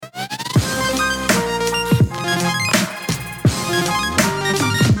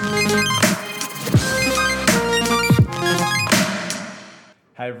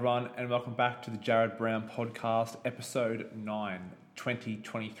everyone, and welcome back to the Jared Brown Podcast, Episode 9,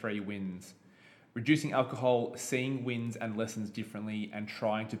 2023 Wins. Reducing alcohol, seeing wins and lessons differently, and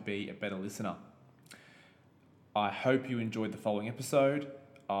trying to be a better listener. I hope you enjoyed the following episode.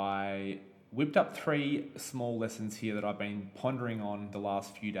 I whipped up 3 small lessons here that I've been pondering on the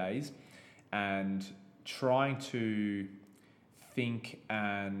last few days and trying to think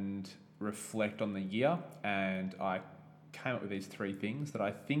and reflect on the year, and I came up with these 3 things that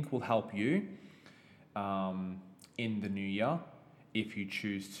I think will help you in the new year if you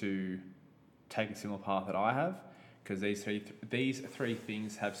choose to take a similar path that I have, because these three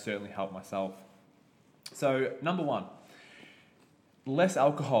things have certainly helped myself. So, number 1, less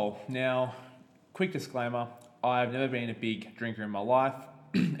alcohol. Now, quick disclaimer, I've never been a big drinker in my life.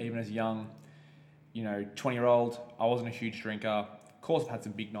 Even as a young, 20-year-old, I wasn't a huge drinker. Of course, I've had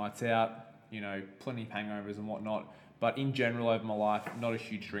some big nights out, plenty of hangovers and whatnot. But in general, over my life, not a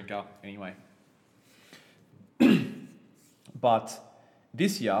huge drinker anyway. But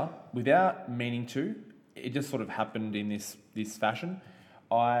this year, without meaning to, it just sort of happened in this fashion.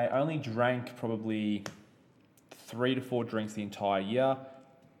 I only drank probably 3 to 4 drinks the entire year,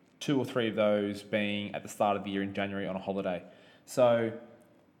 2 or 3 of those being at the start of the year in January on a holiday. So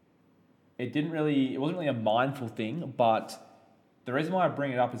it wasn't really a mindful thing, but the reason why I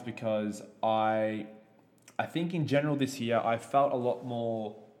bring it up is because I think in general this year I felt a lot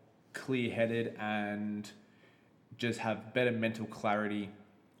more clear-headed and just have better mental clarity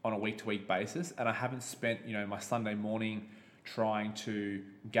on a week-to-week basis. And I haven't spent, my Sunday morning trying to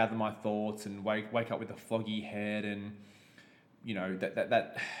gather my thoughts and wake up with a foggy head and,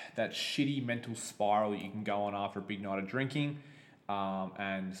 that shitty mental spiral that you can go on after a big night of drinking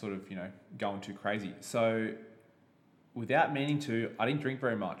and sort of, going too crazy. So without meaning to, I didn't drink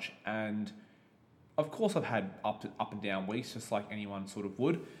very much. And of course I've had up and down weeks, just like anyone sort of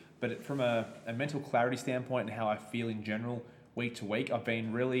would. But from a mental clarity standpoint and how I feel in general, week to week, I've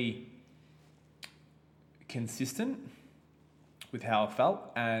been really consistent with how I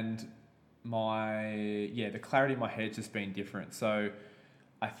felt, and the clarity in my head's just been different. So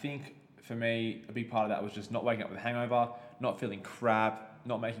I think for me, a big part of that was just not waking up with a hangover, not feeling crap,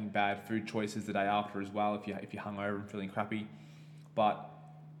 not making bad food choices the day after as well if you're hungover and feeling crappy. But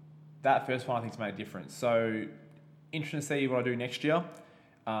that first one I think's made a difference. So interesting to see what I do next year.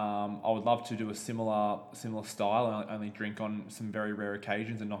 I would love to do a similar style and only drink on some very rare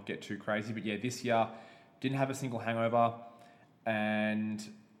occasions and not get too crazy. But this year didn't have a single hangover and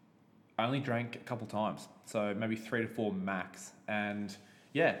I only drank a couple times. So maybe 3 to 4 max. And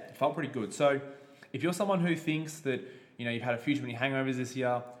it felt pretty good. So if you're someone who thinks that, you've had a few too many hangovers this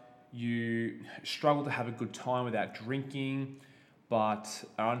year, you struggle to have a good time without drinking, but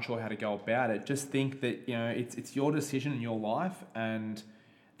are unsure how to go about it, just think that, it's your decision in your life, and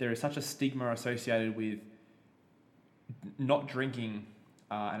there is such a stigma associated with not drinking,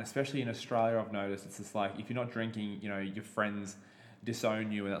 and especially in Australia, I've noticed it's just like if you're not drinking, your friends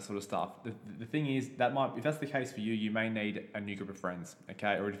disown you and that sort of stuff. The thing is if that's the case for you, you may need a new group of friends,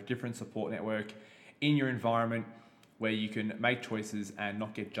 okay, or a different support network in your environment where you can make choices and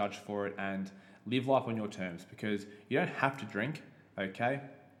not get judged for it and live life on your terms, because you don't have to drink, okay?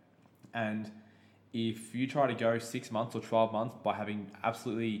 And if you try to go 6 months or 12 months by having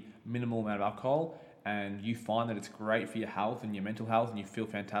absolutely minimal amount of alcohol and you find that it's great for your health and your mental health and you feel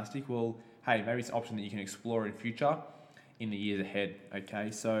fantastic, well, hey, maybe it's an option that you can explore in future in the years ahead, okay?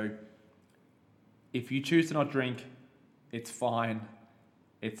 So if you choose to not drink, it's fine.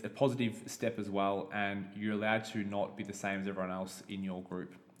 It's a positive step as well, and you're allowed to not be the same as everyone else in your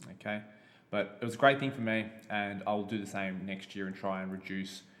group, okay? But it was a great thing for me, and I'll do the same next year and try and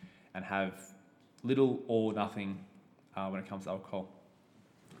reduce and have little or nothing when it comes to alcohol.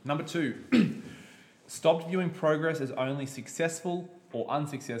 Number 2, stopped viewing progress as only successful or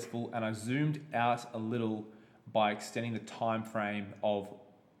unsuccessful, and I zoomed out a little by extending the time frame of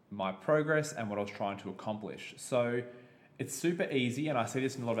my progress and what I was trying to accomplish. So it's super easy, and I see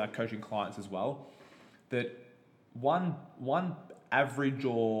this in a lot of our coaching clients as well, that one average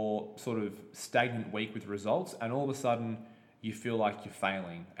or sort of stagnant week with results, and all of a sudden you feel like you're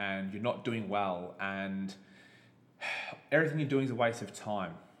failing and you're not doing well and everything you're doing is a waste of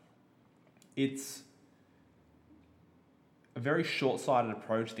time. It's a very short-sighted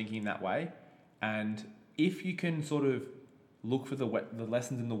approach thinking that way, and if you can sort of look for the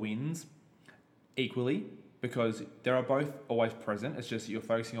lessons and the wins equally, because they are both always present, it's just that you're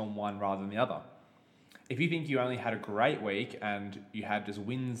focusing on one rather than the other. If you think you only had a great week and you had just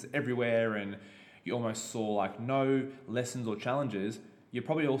wins everywhere and you almost saw like no lessons or challenges, you're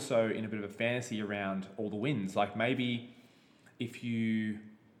probably also in a bit of a fantasy around all the wins. Like maybe if you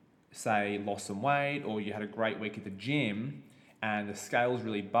say, lost some weight, or you had a great week at the gym and the scales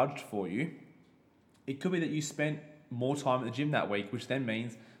really budged for you, it could be that you spent more time at the gym that week, which then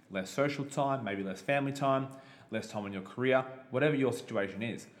means less social time, maybe less family time, less time in your career, whatever your situation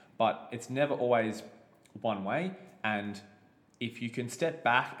is. But it's never always one way. And if you can step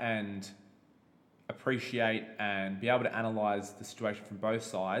back and appreciate and be able to analyze the situation from both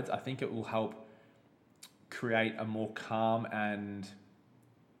sides, I think it will help create a more calm and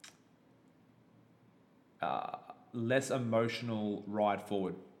less emotional ride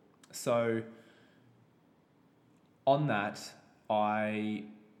forward. So on that,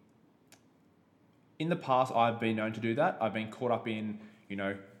 in the past, I've been known to do that. I've been caught up in,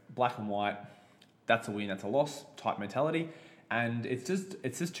 black and white, that's a win, that's a loss type mentality. And it's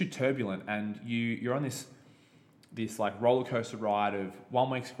just too turbulent. And you're on this like roller coaster ride of 1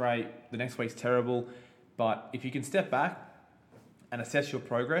 week's great, the next week's terrible. But if you can step back and assess your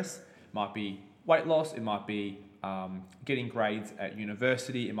progress, it might be weight loss, it might be getting grades at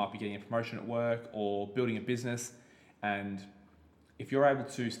university, it might be getting a promotion at work or building a business. And if you're able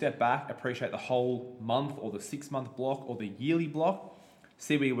to step back, appreciate the whole month or the 6-month block or the yearly block,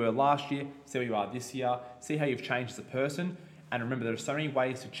 see where you were last year, see where you are this year, see how you've changed as a person. And remember, there are so many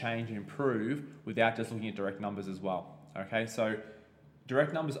ways to change and improve without just looking at direct numbers as well. Okay, so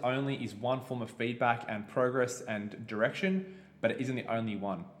direct numbers only is one form of feedback and progress and direction, but it isn't the only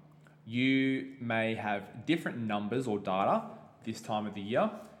one. You may have different numbers or data this time of the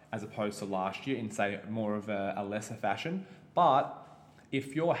year as opposed to last year in, say, more of a lesser fashion. But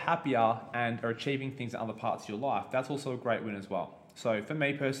if you're happier and are achieving things in other parts of your life, that's also a great win as well. So for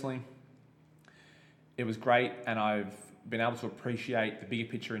me personally, it was great, and I've been able to appreciate the bigger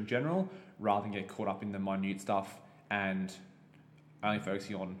picture in general rather than get caught up in the minute stuff and only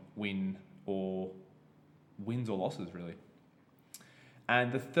focusing on wins or losses, really.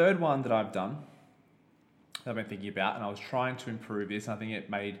 And the third one that I've done, that I've been thinking about, and I was trying to improve this, and I think it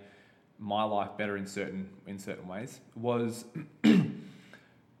made my life better in certain ways, was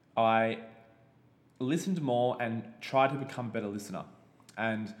I listened more and tried to become a better listener.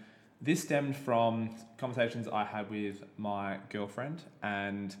 And this stemmed from conversations I had with my girlfriend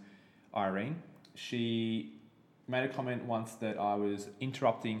and Irene. She made a comment once that I was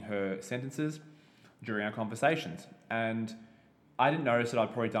interrupting her sentences during our conversations. And I didn't notice that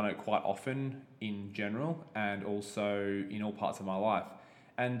I'd probably done it quite often in general and also in all parts of my life.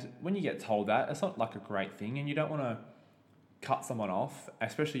 And when you get told that, it's not like a great thing, and you don't want to cut someone off,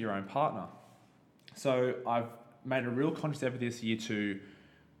 especially your own partner. So I've made a real conscious effort this year to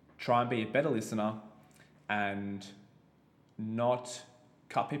try and be a better listener and not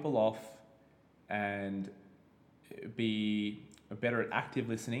cut people off and be better at active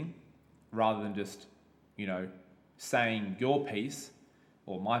listening rather than just, saying your piece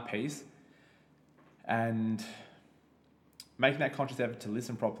or my piece, and making that conscious effort to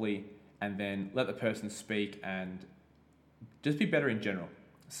listen properly and then let the person speak and just be better in general.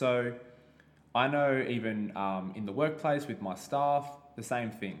 So I know even in the workplace with my staff, the same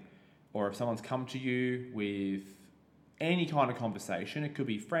thing. Or if someone's come to you with any kind of conversation, it could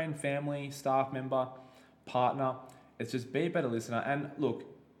be friend, family, staff member, partner, it's just be a better listener. And look,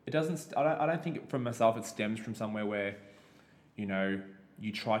 I don't think from myself it stems from somewhere where,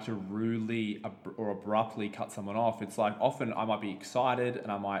 you try to rudely or abruptly cut someone off. It's like often I might be excited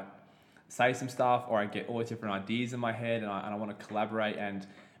and I might say some stuff, or I get all these different ideas in my head and I want to collaborate and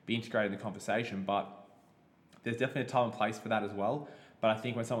be integrated in the conversation. But there's definitely a time and place for that as well. But I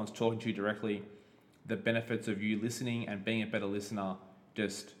think when someone's talking to you directly, the benefits of you listening and being a better listener,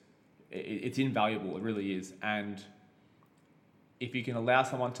 it's invaluable. It really is. And if you can allow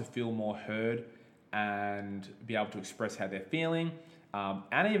someone to feel more heard and be able to express how they're feeling,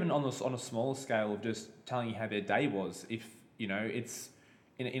 and even on a smaller scale of just telling you how their day was, if it's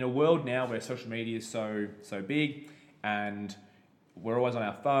in a world now where social media is so big and we're always on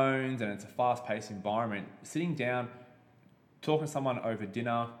our phones and it's a fast-paced environment, sitting down, talking to someone over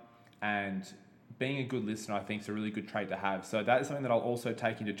dinner and being a good listener, I think, is a really good trait to have. So that is something that I'll also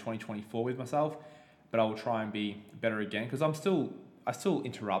take into 2024 with myself, but I will try and be better again, because I still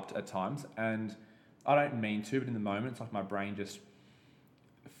interrupt at times, and I don't mean to, but in the moment, it's like my brain just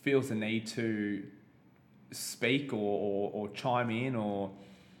feels the need to speak or chime in or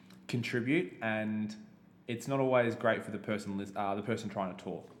contribute, and it's not always great for the person trying to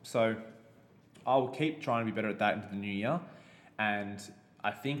talk. So I will keep trying to be better at that into the new year. And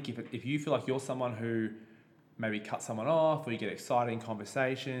I think if you feel like you're someone who maybe cuts someone off, or you get excited in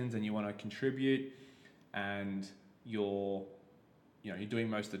conversations and you want to contribute, and you're doing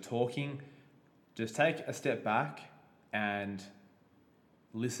most of the talking, just take a step back and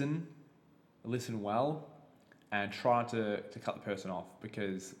listen well, and try to cut the person off,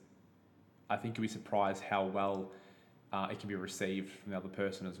 because I think you'll be surprised how well it can be received from the other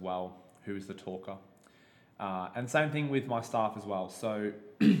person as well, who is the talker. And same thing with my staff as well. So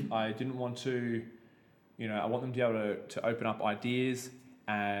I didn't want to, I want them to be able to open up ideas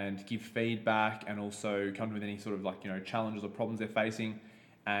and give feedback, and also come with any sort of challenges or problems they're facing.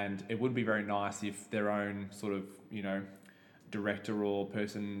 And it would be very nice if their own sort of, director or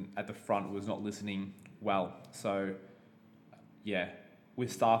person at the front was not listening well. So yeah,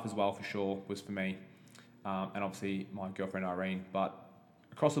 with staff as well, for sure, was for me. And obviously my girlfriend Irene. But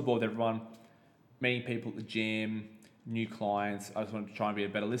across the board, everyone, meeting people at the gym, new clients, I just wanted to try and be a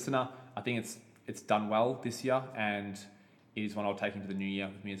better listener. I think it's done well this year, and it is one I'll take into the new year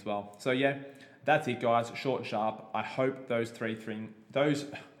with me as well. So yeah, that's it, guys. Short and sharp. I hope those three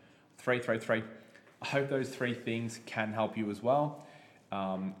things can help you as well.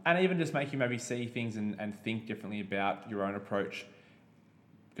 And even just make you maybe see things and think differently about your own approach,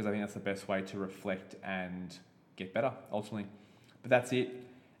 because I think that's the best way to reflect and get better ultimately. But that's it.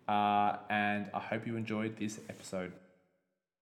 And I hope you enjoyed this episode.